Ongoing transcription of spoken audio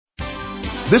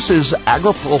This is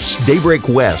AgriPulse Daybreak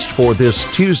West for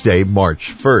this Tuesday,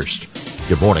 March 1st.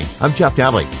 Good morning. I'm Jeff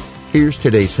Daly. Here's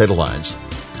today's headlines.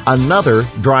 Another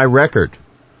dry record.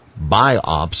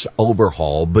 Buy-ops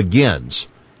overhaul begins.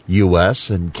 U.S.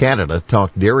 and Canada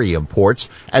talk dairy imports,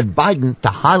 and Biden to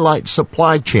highlight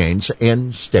supply chains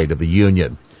in State of the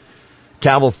Union.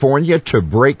 California to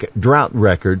break drought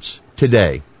records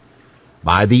today.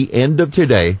 By the end of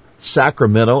today,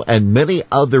 Sacramento and many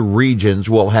other regions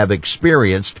will have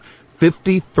experienced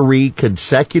 53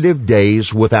 consecutive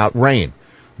days without rain.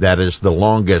 That is the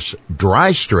longest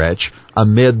dry stretch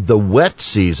amid the wet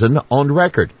season on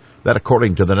record. That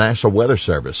according to the National Weather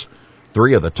Service.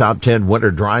 3 of the top 10 winter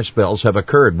dry spells have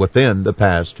occurred within the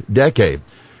past decade.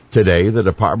 Today, the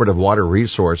Department of Water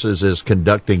Resources is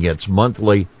conducting its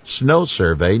monthly snow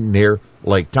survey near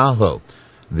Lake Tahoe.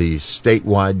 The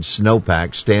statewide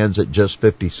snowpack stands at just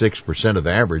 56% of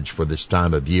average for this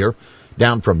time of year,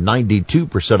 down from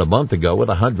 92% a month ago and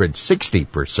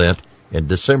 160% in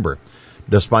December.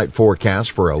 Despite forecasts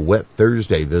for a wet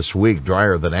Thursday this week,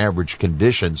 drier than average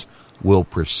conditions will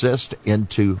persist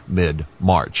into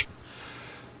mid-March.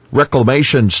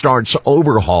 Reclamation starts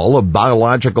overhaul of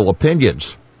biological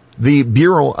opinions. The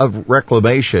Bureau of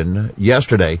Reclamation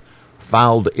yesterday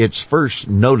filed its first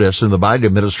notice in the Biden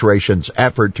administration's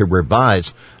effort to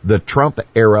revise the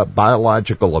Trump-era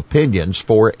biological opinions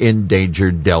for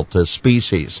endangered Delta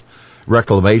species.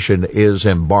 Reclamation is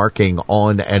embarking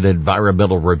on an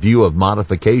environmental review of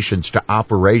modifications to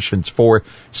operations for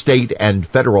state and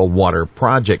federal water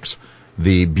projects.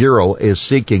 The Bureau is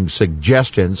seeking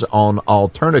suggestions on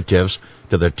alternatives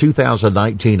to the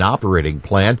 2019 operating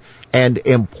plan and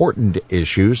important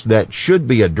issues that should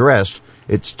be addressed.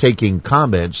 It's taking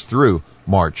comments through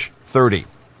March 30.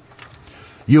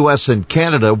 U.S. and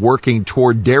Canada working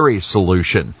toward dairy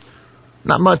solution.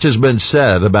 Not much has been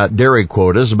said about dairy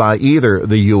quotas by either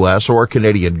the U.S. or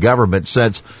Canadian government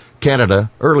since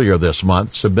Canada earlier this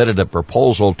month submitted a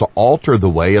proposal to alter the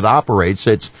way it operates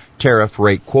its tariff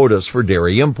rate quotas for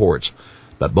dairy imports.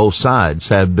 But both sides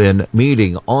have been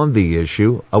meeting on the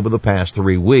issue over the past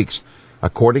 3 weeks,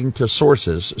 according to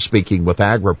sources speaking with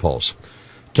AgriPulse.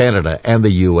 Canada and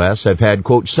the U.S. have had,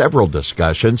 quote, several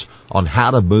discussions on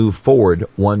how to move forward,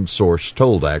 one source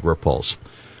told AgriPulse.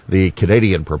 The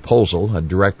Canadian proposal, a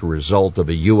direct result of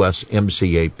a U.S.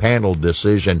 MCA panel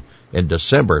decision in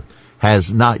December,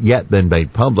 has not yet been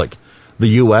made public. The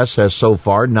U.S. has so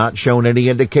far not shown any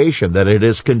indication that it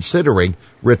is considering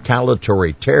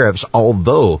retaliatory tariffs,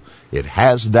 although it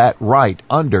has that right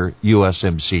under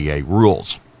USMCA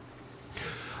rules.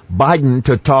 Biden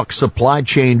to talk supply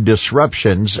chain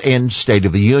disruptions in State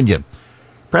of the Union.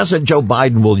 President Joe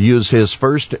Biden will use his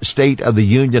first State of the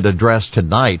Union address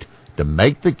tonight to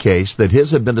make the case that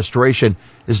his administration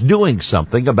is doing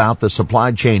something about the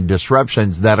supply chain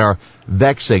disruptions that are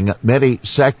vexing many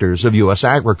sectors of U.S.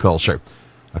 agriculture.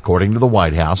 According to the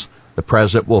White House, the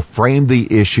president will frame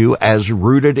the issue as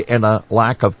rooted in a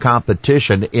lack of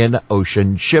competition in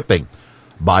ocean shipping.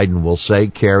 Biden will say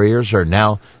carriers are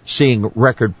now seeing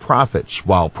record profits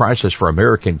while prices for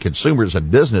American consumers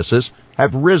and businesses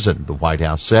have risen, the White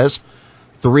House says.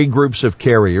 3 groups of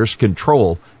carriers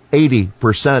control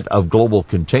 80% of global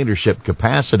container ship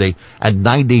capacity and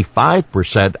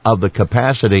 95% of the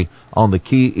capacity on the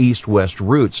key east-west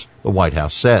routes, the White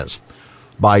House says.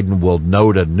 Biden will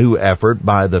note a new effort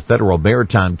by the Federal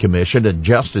Maritime Commission and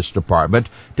Justice Department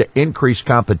to increase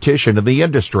competition in the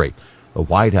industry. The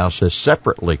White House is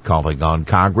separately calling on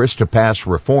Congress to pass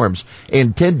reforms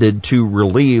intended to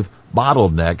relieve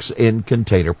bottlenecks in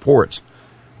container ports.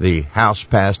 The House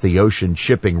passed the Ocean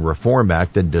Shipping Reform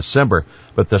Act in December,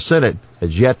 but the Senate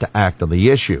has yet to act on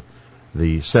the issue.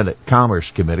 The Senate Commerce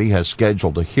Committee has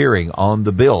scheduled a hearing on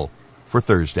the bill for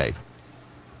Thursday.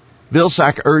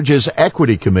 Vilsack urges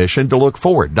Equity Commission to look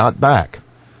forward, not back.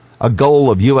 A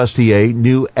goal of USDA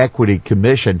new Equity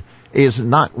Commission is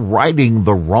not righting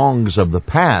the wrongs of the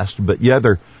past, but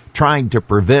rather trying to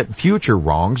prevent future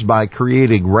wrongs by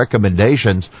creating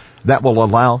recommendations that will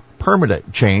allow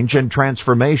permanent change and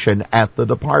transformation at the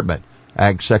department,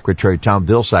 Ag Secretary Tom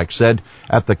Vilsack said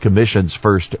at the commission's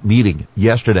first meeting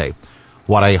yesterday.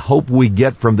 What I hope we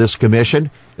get from this commission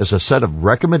is a set of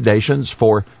recommendations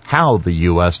for how the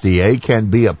USDA can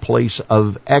be a place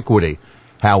of equity,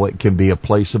 how it can be a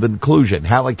place of inclusion,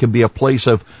 how it can be a place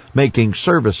of making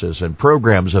services and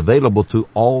programs available to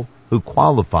all who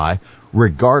qualify,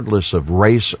 regardless of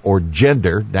race or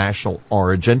gender, national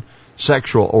origin,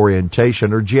 sexual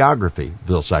orientation, or geography,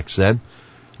 Vilsack said.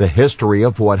 The history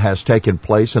of what has taken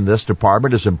place in this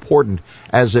department is important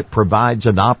as it provides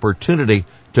an opportunity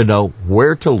to know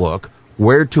where to look,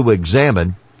 where to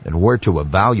examine, and where to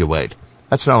evaluate.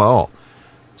 That's not all.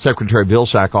 Secretary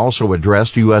Vilsack also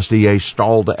addressed USDA's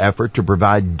stalled effort to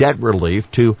provide debt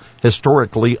relief to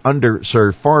historically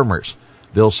underserved farmers.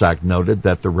 Vilsack noted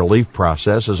that the relief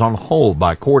process is on hold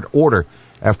by court order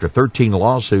after 13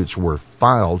 lawsuits were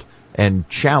filed and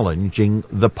challenging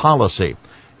the policy.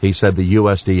 He said the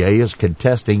USDA is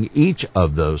contesting each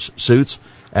of those suits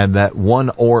and that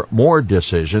one or more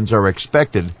decisions are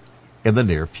expected in the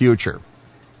near future.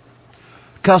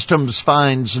 Customs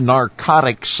finds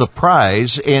narcotic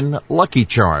surprise in Lucky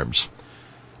Charms.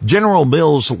 General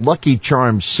Mills Lucky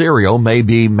Charms cereal may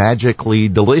be magically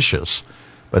delicious,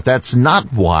 but that's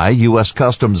not why U.S.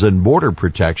 Customs and Border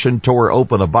Protection tore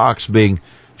open a box being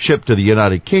shipped to the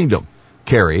United Kingdom.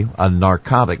 Carrie, a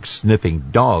narcotic-sniffing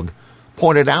dog,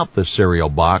 pointed out the cereal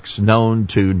box, known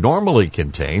to normally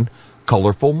contain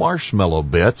colorful marshmallow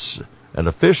bits, and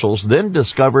officials then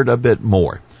discovered a bit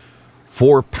more.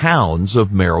 4 pounds of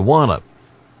marijuana.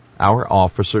 Our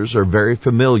officers are very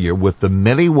familiar with the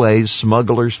many ways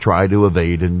smugglers try to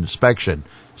evade inspection,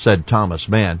 said Thomas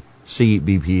Mann,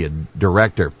 CBP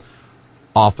director.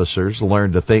 Officers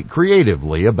learn to think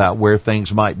creatively about where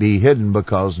things might be hidden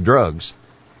because drugs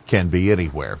can be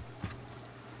anywhere.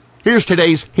 Here's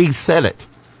today's He Said It.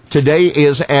 Today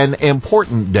is an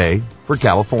important day for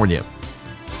California.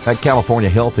 California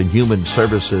Health and Human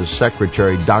Services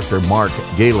Secretary Dr. Mark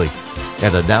Galey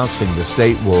and announcing the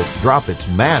state will drop its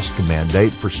mask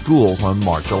mandate for schools on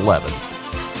March 11th.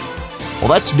 Well,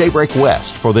 that's Daybreak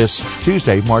West for this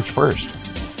Tuesday, March 1st.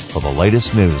 For the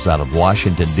latest news out of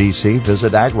Washington, D.C.,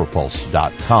 visit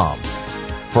agripulse.com.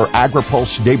 For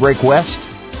AgriPulse Daybreak West,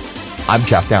 I'm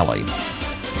Jeff Daly.